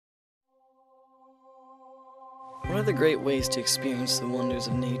One of the great ways to experience the wonders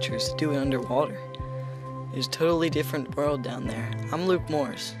of nature is to do it underwater. There's a totally different world down there. I'm Luke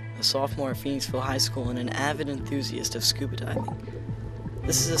Morris, a sophomore at Phoenixville High School and an avid enthusiast of scuba diving.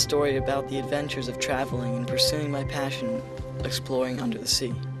 This is a story about the adventures of traveling and pursuing my passion, exploring under the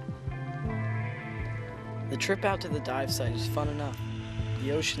sea. The trip out to the dive site is fun enough.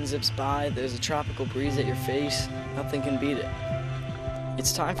 The ocean zips by, there's a tropical breeze at your face, nothing can beat it.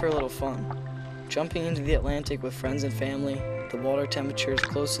 It's time for a little fun. Jumping into the Atlantic with friends and family, the water temperature is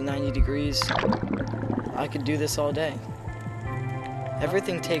close to 90 degrees. I could do this all day.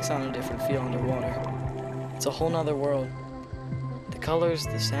 Everything takes on a different feel underwater. It's a whole nother world. The colors,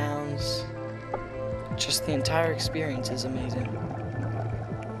 the sounds, just the entire experience is amazing.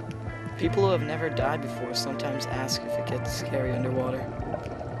 People who have never dived before sometimes ask if it gets scary underwater.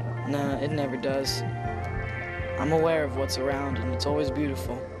 Nah, it never does. I'm aware of what's around and it's always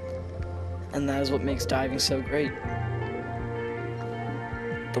beautiful. And that is what makes diving so great.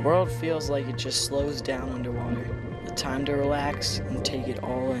 The world feels like it just slows down underwater. The time to relax and take it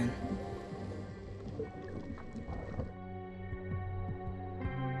all in.